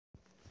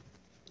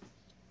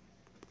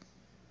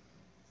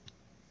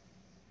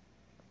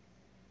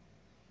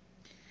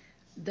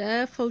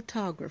The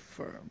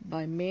Photographer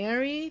by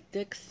Mary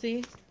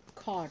Dixie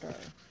Carter.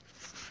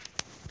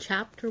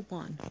 Chapter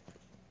 1.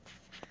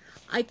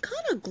 I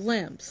caught a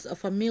glimpse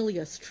of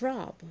Amelia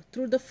Straub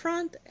through the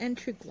front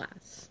entry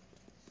glass.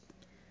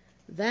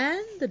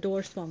 Then the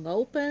door swung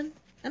open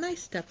and I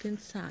stepped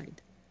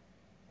inside.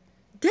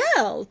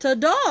 "Delta,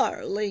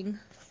 darling!"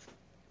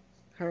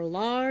 Her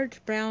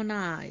large brown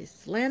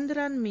eyes landed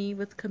on me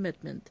with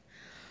commitment.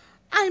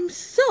 "I'm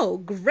so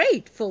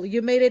grateful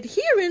you made it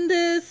here in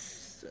this..."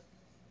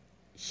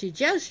 She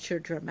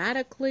gestured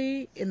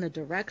dramatically in the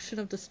direction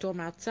of the storm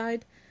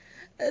outside.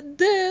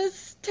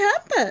 "This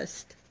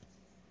tempest."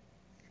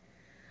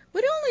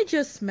 We'd only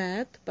just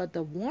met, but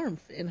the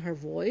warmth in her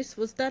voice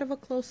was that of a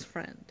close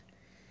friend.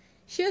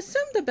 She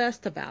assumed the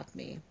best about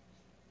me.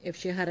 If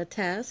she had a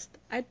test,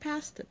 I'd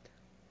passed it.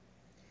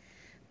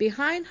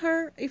 Behind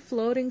her, a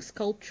floating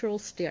sculptural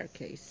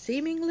staircase,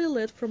 seemingly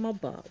lit from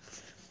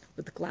above,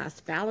 with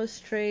glass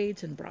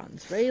balustrades and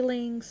bronze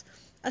railings,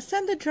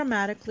 ascended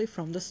dramatically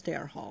from the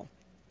stair hall.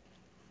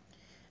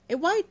 A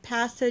wide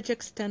passage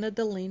extended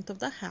the length of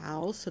the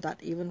house so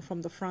that even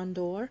from the front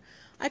door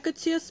I could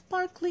see a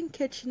sparkling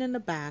kitchen in the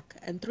back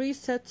and 3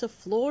 sets of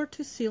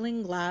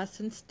floor-to-ceiling glass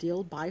and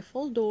steel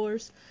bifold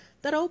doors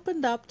that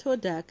opened up to a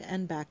deck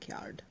and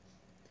backyard.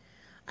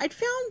 I'd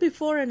found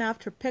before and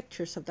after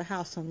pictures of the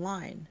house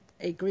online,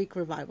 a Greek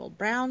Revival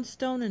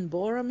brownstone in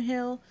Borum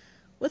Hill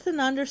with an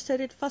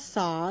understated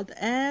facade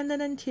and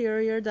an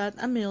interior that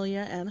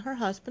Amelia and her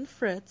husband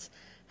Fritz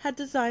had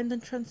designed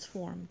and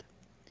transformed.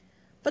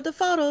 But the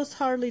photos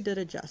hardly did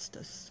it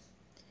justice.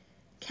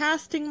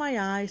 Casting my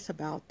eyes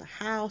about the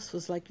house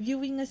was like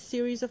viewing a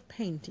series of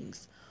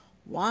paintings,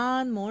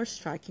 one more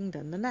striking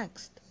than the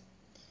next.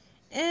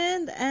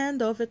 In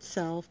and of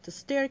itself, the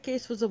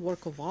staircase was a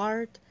work of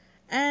art,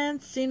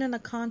 and seen in the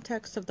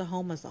context of the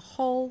home as a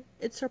whole,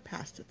 it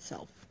surpassed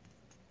itself.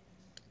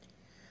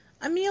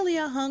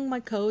 Amelia hung my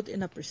coat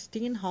in a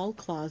pristine hall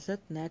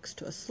closet next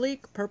to a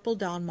sleek purple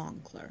down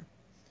Moncler.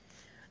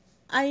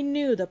 I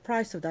knew the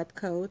price of that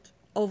coat.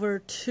 Over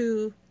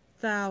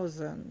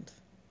 2,000.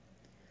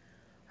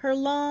 Her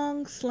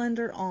long,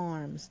 slender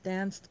arms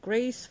danced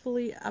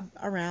gracefully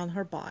around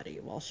her body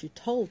while she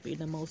told me in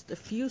the most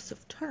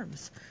effusive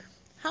terms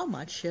how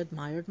much she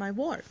admired my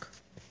work.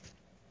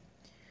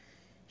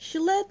 She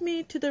led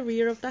me to the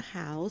rear of the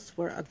house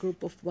where a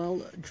group of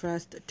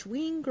well-dressed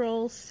tween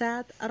girls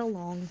sat at a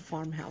long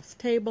farmhouse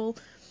table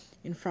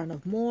in front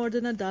of more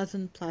than a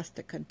dozen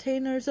plastic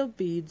containers of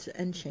beads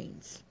and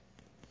chains.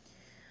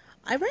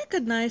 I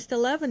recognized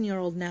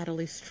 11-year-old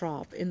Natalie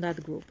Straub in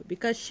that group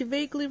because she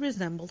vaguely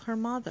resembled her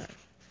mother.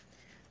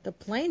 The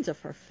planes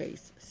of her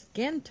face,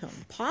 skin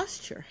tone,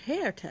 posture,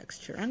 hair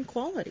texture, and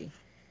quality.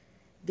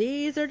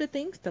 These are the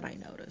things that I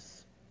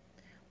notice.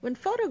 When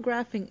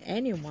photographing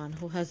anyone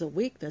who has a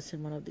weakness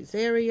in one of these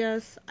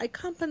areas, I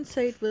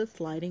compensate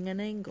with lighting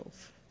and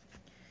angles.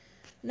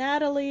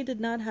 Natalie did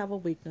not have a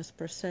weakness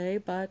per se,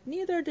 but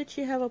neither did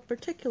she have a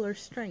particular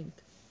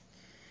strength.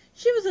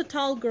 She was a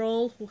tall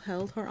girl who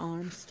held her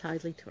arms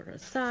tightly to her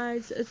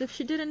sides as if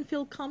she didn't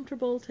feel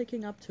comfortable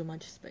taking up too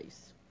much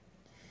space.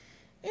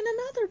 In an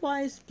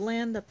otherwise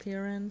bland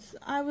appearance,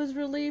 I was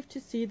relieved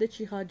to see that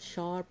she had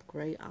sharp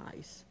gray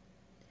eyes.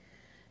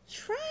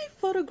 Try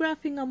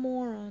photographing a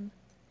moron.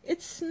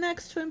 It's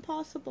next to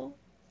impossible.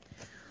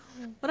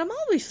 What I'm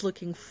always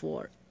looking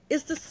for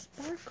is the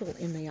sparkle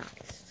in the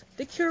eyes,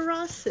 the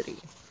curiosity.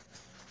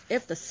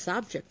 If the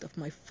subject of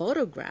my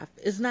photograph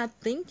is not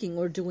thinking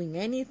or doing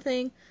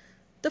anything,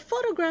 the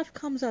photograph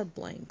comes out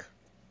blank.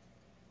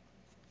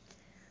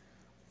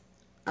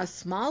 A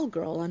small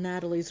girl on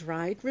Natalie's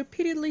right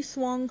repeatedly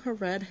swung her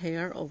red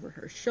hair over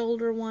her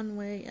shoulder one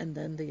way and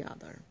then the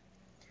other.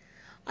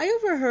 I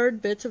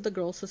overheard bits of the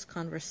girls'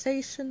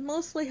 conversation,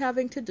 mostly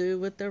having to do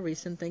with their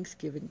recent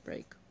Thanksgiving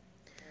break.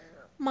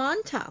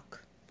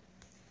 "Montauk,"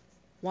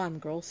 one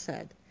girl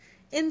said.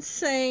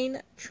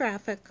 "Insane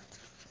traffic."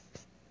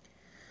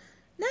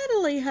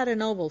 Natalie had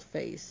an oval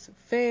face,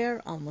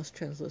 fair, almost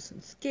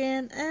translucent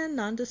skin, and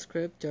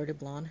nondescript, dirty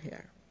blonde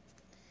hair.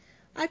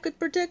 I could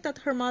predict that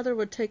her mother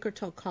would take her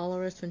to a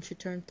colorist when she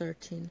turned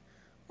 13,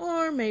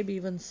 or maybe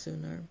even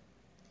sooner.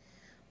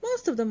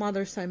 Most of the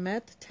mothers I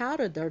met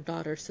touted their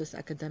daughters'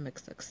 academic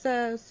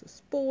success,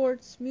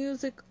 sports,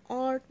 music,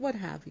 art, what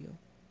have you.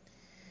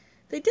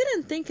 They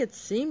didn't think it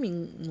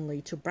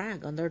seemingly to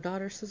brag on their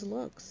daughters'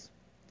 looks.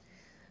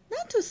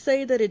 Not to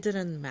say that it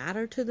didn't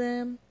matter to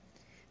them.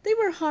 They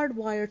were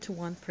hardwired to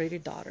want pretty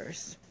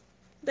daughters.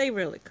 They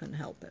really couldn't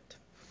help it.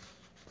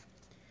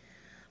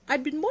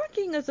 I'd been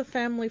working as a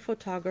family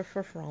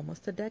photographer for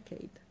almost a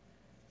decade.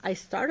 I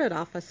started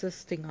off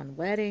assisting on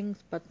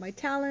weddings, but my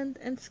talent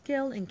and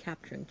skill in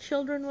capturing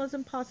children was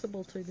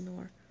impossible to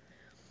ignore.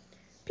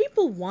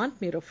 People want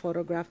me to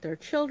photograph their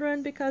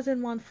children because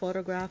in one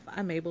photograph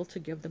I'm able to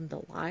give them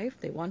the life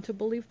they want to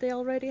believe they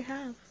already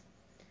have.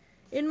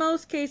 In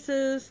most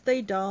cases,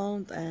 they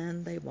don't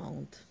and they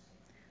won't.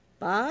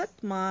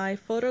 But my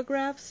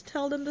photographs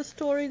tell them the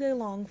story they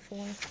long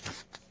for.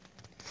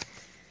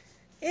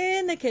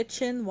 In the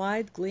kitchen,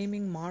 wide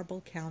gleaming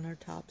marble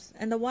countertops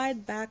and the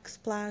white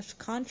backsplash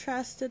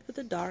contrasted with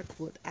the dark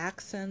wood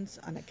accents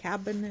on a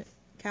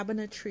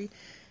cabinetry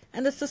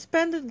and the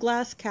suspended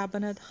glass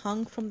cabinet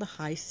hung from the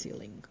high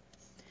ceiling.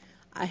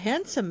 A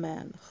handsome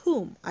man,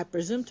 whom I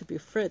presume to be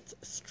Fritz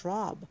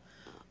Straub,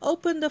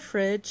 opened the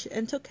fridge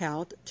and took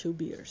out 2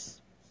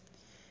 beers.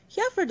 He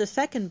offered the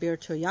second beer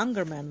to a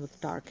younger man with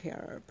dark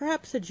hair,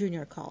 perhaps a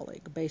junior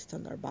colleague, based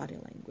on their body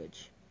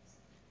language.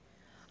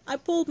 I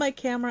pulled my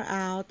camera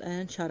out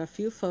and shot a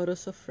few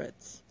photos of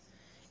Fritz.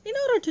 In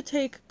order to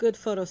take good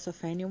photos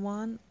of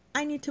anyone,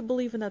 I need to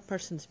believe in that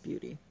person's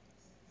beauty.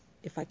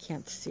 If I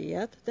can't see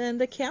it, then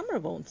the camera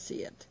won't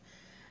see it,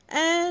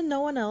 and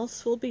no one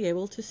else will be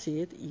able to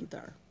see it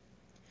either.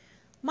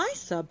 My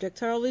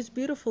subjects are always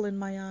beautiful in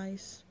my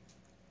eyes.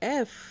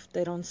 If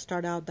they don't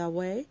start out that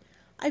way,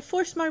 I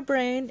force my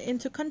brain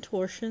into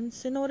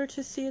contortions in order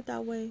to see it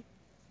that way.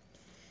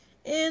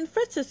 In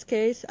Fritz's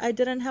case, I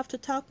didn't have to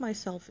talk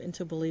myself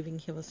into believing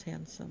he was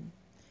handsome.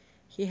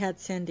 He had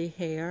sandy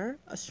hair,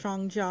 a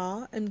strong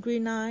jaw, and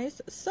green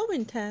eyes so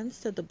intense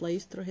that they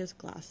blazed through his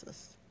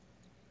glasses.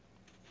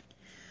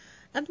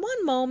 At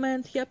one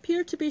moment, he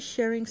appeared to be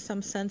sharing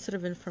some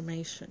sensitive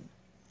information.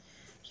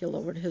 He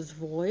lowered his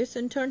voice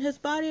and turned his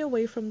body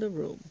away from the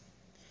room.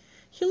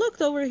 He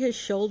looked over his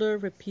shoulder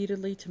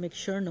repeatedly to make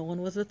sure no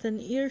one was within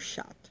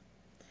earshot.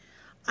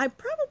 I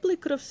probably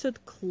could have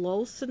stood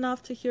close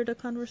enough to hear the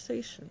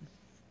conversation.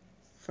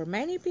 For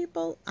many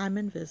people, I'm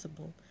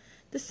invisible,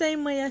 the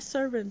same way a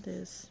servant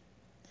is.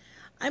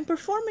 I'm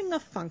performing a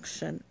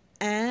function,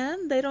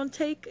 and they don't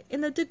take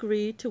in the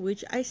degree to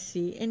which I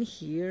see and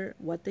hear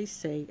what they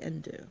say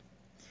and do.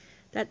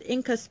 That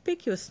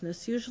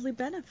inconspicuousness usually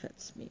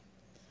benefits me.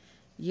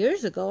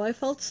 Years ago, I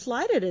felt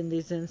slighted in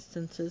these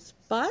instances,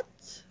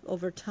 but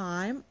over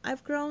time,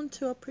 I've grown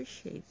to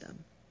appreciate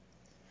them.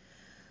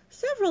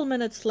 Several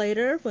minutes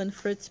later, when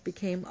Fritz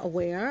became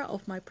aware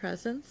of my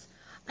presence,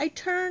 I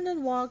turned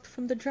and walked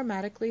from the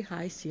dramatically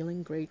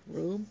high-ceilinged great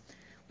room,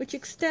 which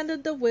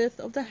extended the width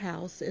of the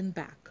house in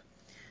back,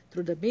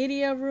 through the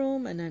media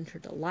room and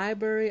entered the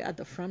library at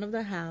the front of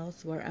the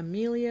house, where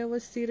Amelia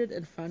was seated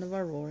in front of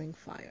a roaring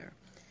fire,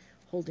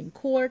 holding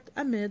court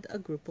amid a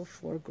group of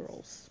 4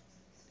 girls.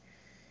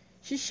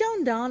 She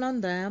shone down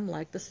on them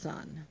like the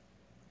sun.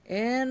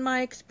 In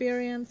my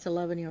experience,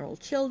 11-year-old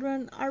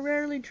children are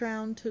rarely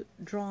drawn to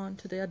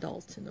the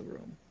adults in the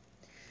room.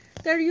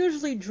 They're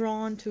usually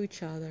drawn to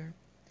each other.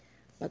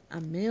 But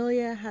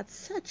Amelia had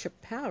such a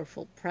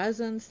powerful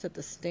presence that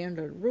the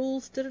standard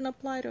rules didn't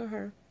apply to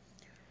her.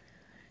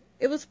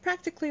 It was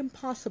practically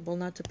impossible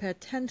not to pay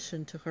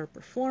attention to her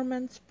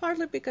performance,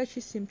 partly because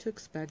she seemed to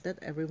expect that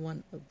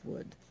everyone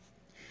would.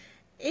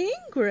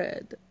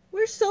 "Ingrid,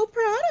 we're so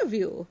proud of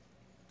you!"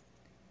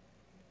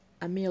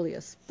 Amelia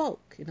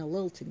spoke in a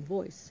lilting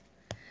voice.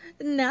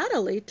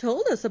 "Natalie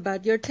told us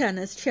about your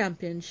tennis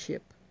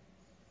championship."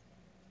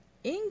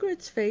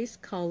 Ingrid's face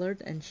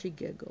colored and she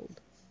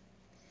giggled.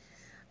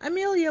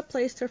 Amelia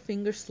placed her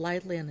fingers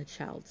lightly on the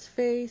child's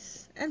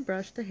face and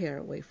brushed the hair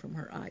away from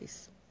her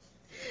eyes.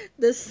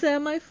 "The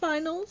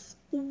semifinals?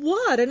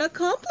 What an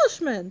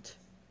accomplishment!"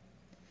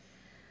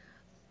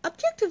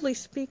 Objectively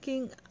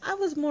speaking, I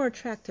was more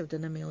attractive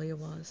than Amelia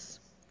was.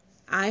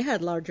 I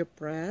had larger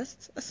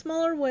breasts, a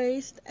smaller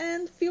waist,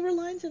 and fewer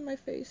lines in my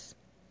face.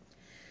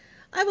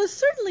 I was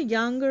certainly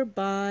younger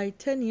by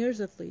 10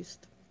 years at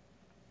least.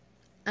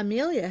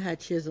 Amelia had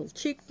chiseled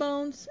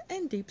cheekbones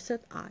and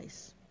deep-set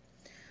eyes.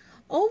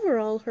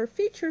 Overall, her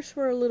features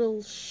were a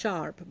little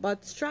sharp,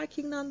 but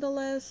striking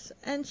nonetheless,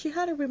 and she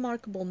had a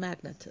remarkable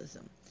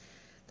magnetism,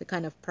 the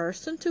kind of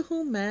person to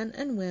whom men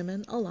and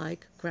women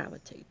alike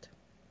gravitate.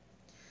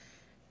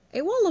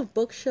 A wall of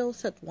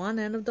bookshelves at one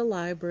end of the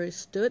library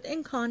stood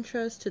in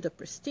contrast to the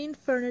pristine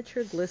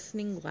furniture,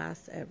 glistening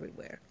glass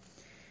everywhere,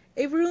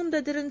 a room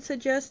that didn't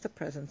suggest the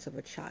presence of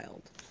a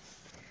child.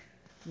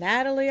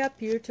 Natalie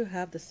appeared to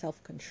have the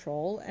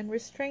self-control and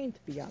restraint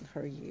beyond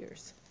her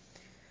years,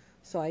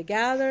 so I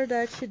gathered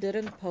that she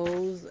didn't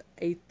pose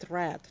a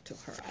threat to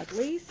her, at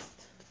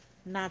least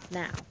not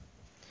now.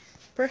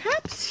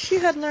 Perhaps she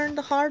had learned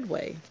the hard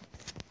way.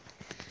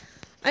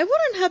 I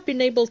wouldn't have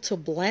been able to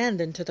blend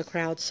into the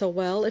crowd so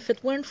well if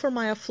it weren't for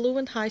my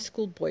affluent high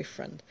school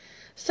boyfriend,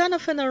 son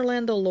of an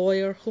Orlando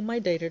lawyer whom I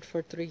dated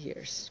for 3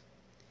 years.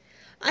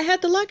 I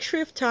had the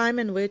luxury of time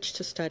in which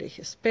to study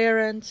his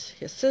parents,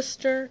 his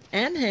sister,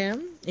 and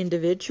him,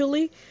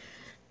 individually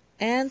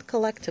and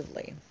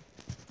collectively.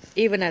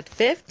 Even at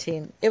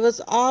 15, it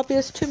was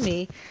obvious to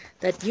me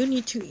that you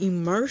need to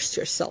immerse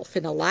yourself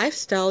in a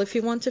lifestyle if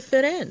you want to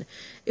fit in,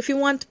 if you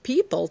want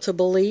people to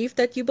believe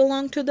that you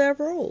belong to their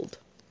world.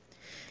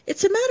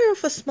 It's a matter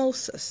of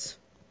osmosis.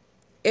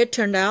 It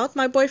turned out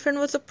my boyfriend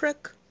was a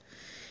prick.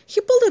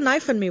 He pulled a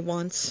knife on me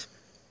once.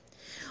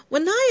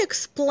 When I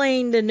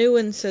explained the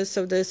nuances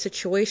of the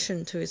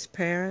situation to his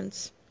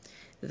parents,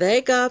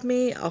 they got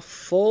me a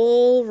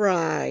full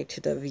ride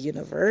to the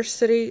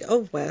University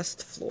of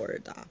West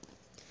Florida.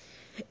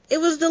 It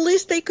was the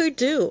least they could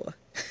do.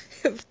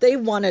 If they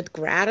wanted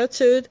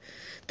gratitude,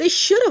 they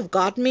should have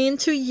got me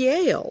into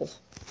Yale.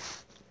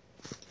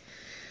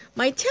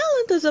 My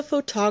talent as a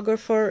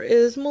photographer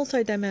is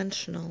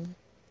multidimensional.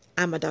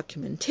 I'm a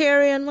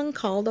documentarian when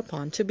called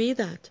upon to be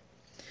that.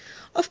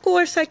 Of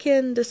course, I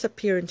can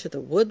disappear into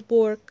the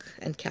woodwork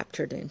and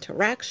capture the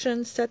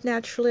interactions that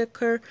naturally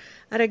occur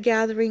at a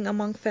gathering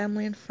among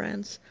family and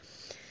friends.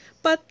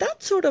 But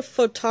that sort of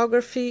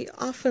photography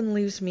often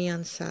leaves me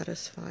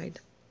unsatisfied.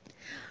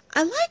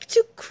 I like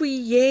to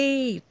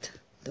create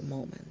the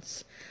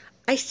moments.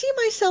 I see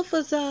myself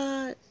as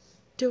a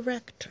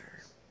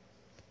director.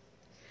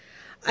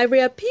 I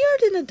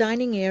reappeared in the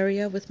dining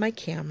area with my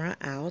camera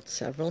out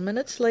several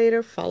minutes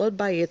later, followed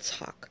by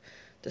Itzhak,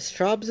 the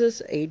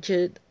Straubs'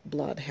 aged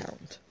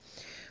bloodhound,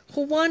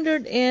 who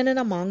wandered in and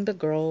among the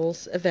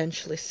girls,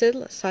 eventually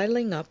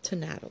sidling up to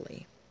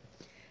Natalie.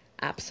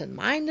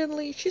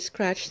 Absent-mindedly, she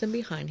scratched them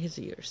behind his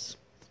ears.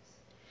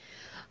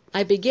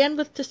 I began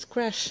with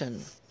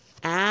discretion,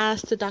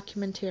 as the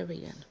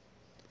documentarian.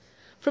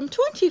 From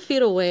 20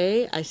 feet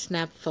away, I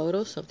snapped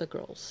photos of the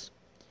girls.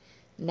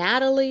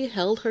 Natalie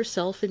held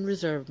herself in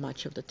reserve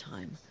much of the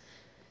time.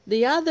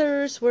 The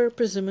others were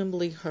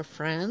presumably her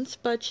friends,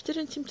 but she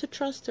didn't seem to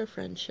trust their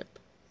friendship.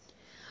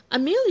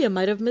 Amelia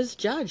might have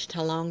misjudged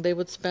how long they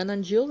would spend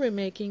on jewelry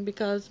making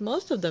because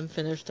most of them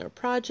finished their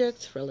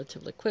projects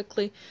relatively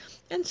quickly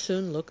and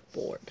soon looked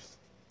bored.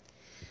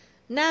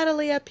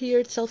 Natalie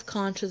appeared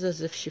self-conscious,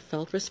 as if she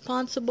felt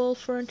responsible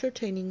for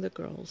entertaining the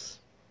girls.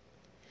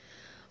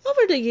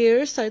 Over the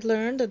years, I'd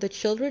learned that the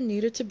children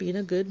needed to be in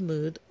a good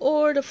mood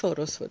or the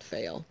photos would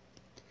fail.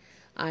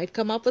 I'd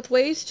come up with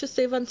ways to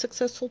save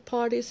unsuccessful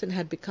parties and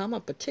had become a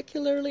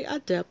particularly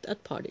adept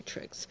at party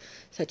tricks,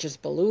 such as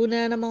balloon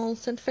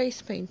animals and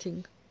face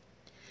painting.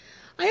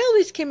 I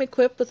always came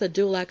equipped with a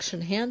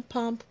dual-action hand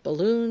pump,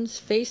 balloons,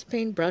 face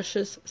paint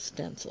brushes,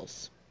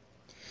 stencils.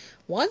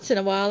 Once in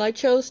a while I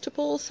chose to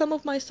pull some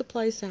of my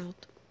supplies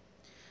out,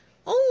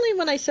 only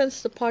when I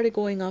sensed the party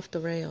going off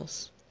the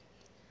rails.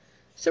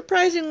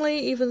 Surprisingly,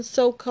 even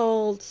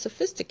so-called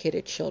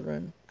sophisticated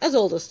children, as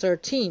old as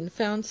 13,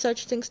 found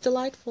such things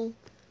delightful.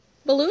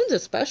 Balloons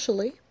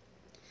especially.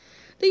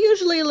 They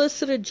usually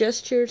elicited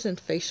gestures and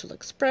facial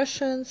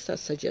expressions that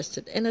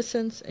suggested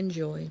innocence and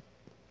joy.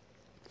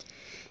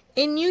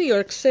 In New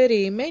York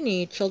City,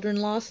 many children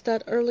lost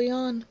that early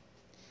on.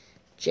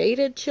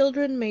 Jaded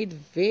children made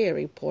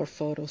very poor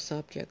photo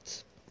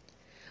subjects.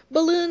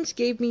 Balloons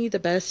gave me the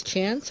best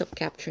chance of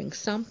capturing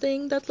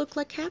something that looked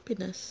like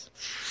happiness.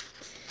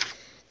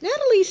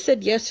 Natalie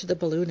said yes to the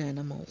balloon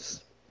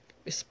animals.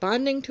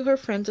 Responding to her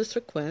friend's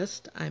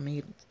request, I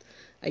made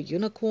a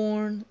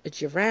unicorn, a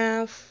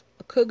giraffe,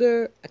 a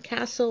cougar, a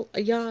castle,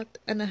 a yacht,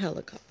 and a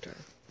helicopter.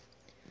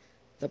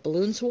 The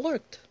balloons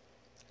worked.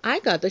 I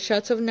got the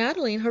shots of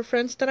Natalie and her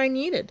friends that I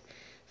needed.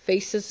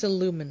 Faces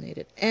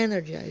illuminated,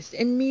 energized,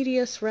 in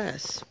medias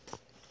res.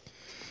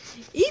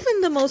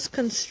 Even the most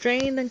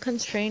constrained and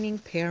constraining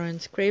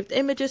parents craved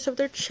images of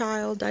their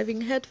child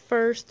diving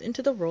headfirst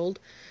into the world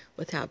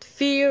without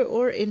fear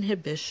or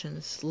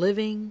inhibitions,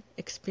 living,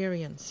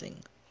 experiencing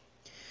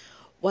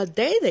what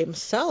they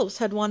themselves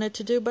had wanted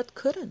to do but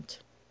couldn't.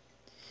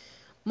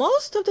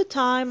 Most of the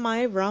time,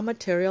 my raw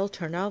material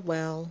turned out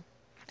well,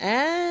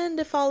 and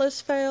if all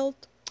else failed,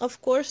 of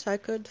course I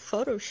could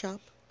Photoshop.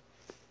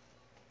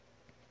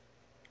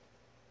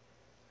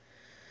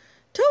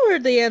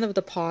 Toward the end of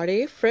the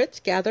party, Fritz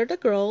gathered the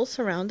girls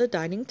around the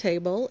dining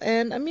table,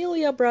 and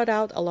Amelia brought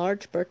out a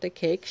large birthday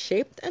cake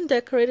shaped and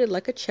decorated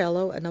like a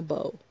cello and a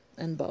bow.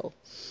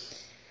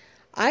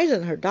 Eyes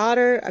on her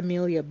daughter,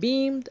 Amelia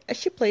beamed as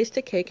she placed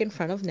the cake in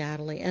front of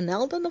Natalie and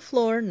knelt on the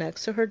floor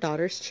next to her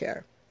daughter's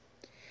chair.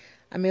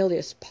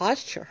 Amelia's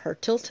posture, her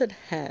tilted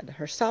head,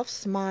 her soft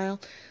smile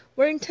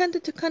were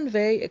intended to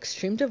convey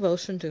extreme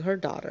devotion to her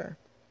daughter.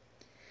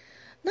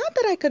 Not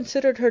that I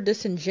considered her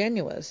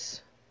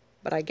disingenuous,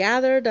 but I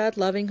gathered that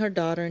loving her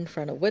daughter in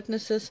front of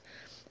witnesses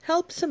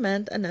helped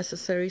cement a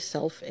necessary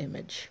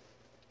self-image.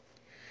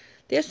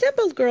 The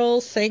assembled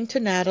girls sang to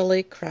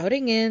Natalie,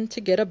 crowding in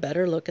to get a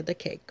better look at the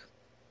cake.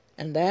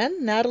 And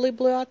then Natalie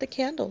blew out the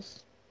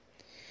candles.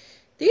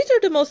 These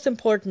are the most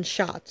important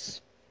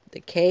shots.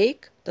 The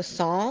cake, the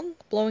song,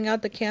 blowing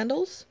out the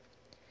candles.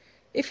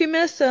 If you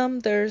miss them,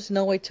 there's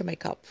no way to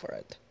make up for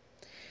it.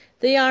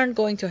 They aren't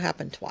going to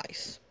happen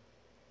twice.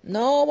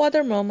 No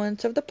other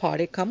moments of the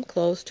party come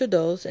close to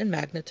those in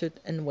magnitude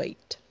and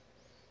weight.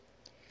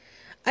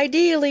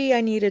 Ideally,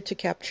 I needed to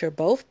capture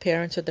both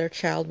parents of their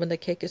child when the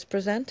cake is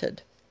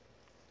presented.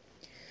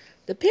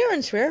 The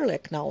parents rarely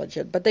acknowledge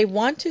it, but they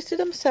want to see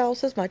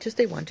themselves as much as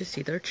they want to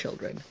see their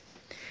children.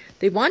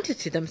 They want to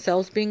see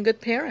themselves being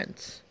good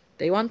parents.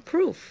 They want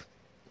proof.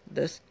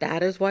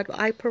 That is what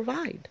I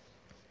provide.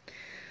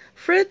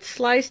 Fritz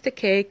sliced the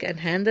cake and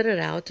handed it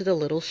out to the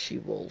little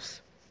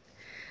she-wolves.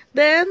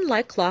 Then,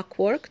 like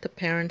clockwork, the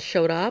parents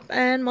showed up,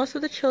 and most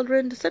of the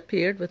children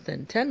disappeared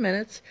within 10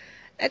 minutes,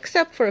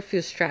 except for a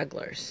few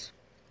stragglers.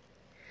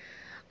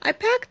 I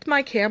packed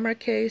my camera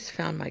case,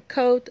 found my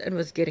coat, and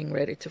was getting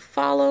ready to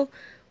follow,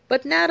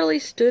 but Natalie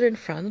stood in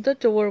front of the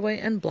doorway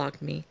and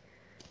blocked me.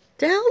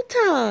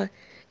 Delta,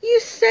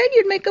 you said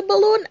you'd make a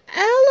balloon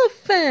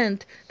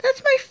elephant.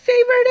 That's my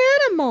favorite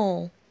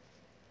animal.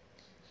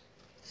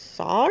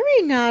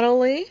 Sorry,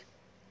 Natalie.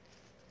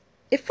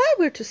 If I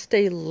were to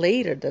stay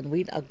later than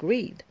we'd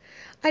agreed,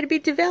 I'd be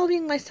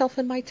devaluing myself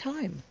and my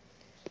time.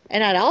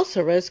 And I'd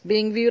also risk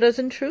being viewed as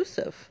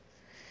intrusive.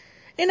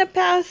 In the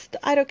past,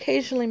 I'd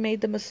occasionally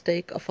made the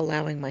mistake of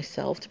allowing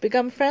myself to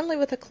become friendly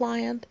with a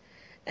client,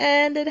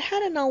 and it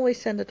hadn't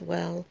always ended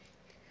well.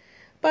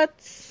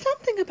 But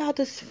something about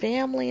this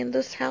family and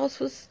this house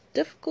was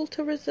difficult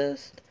to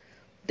resist.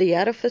 The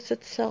edifice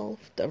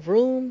itself, the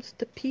rooms,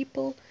 the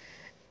people,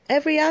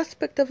 every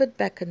aspect of it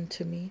beckoned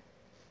to me.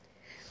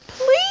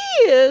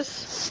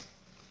 Please!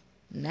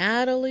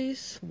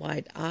 Natalie's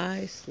wide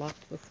eyes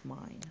locked with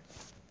mine.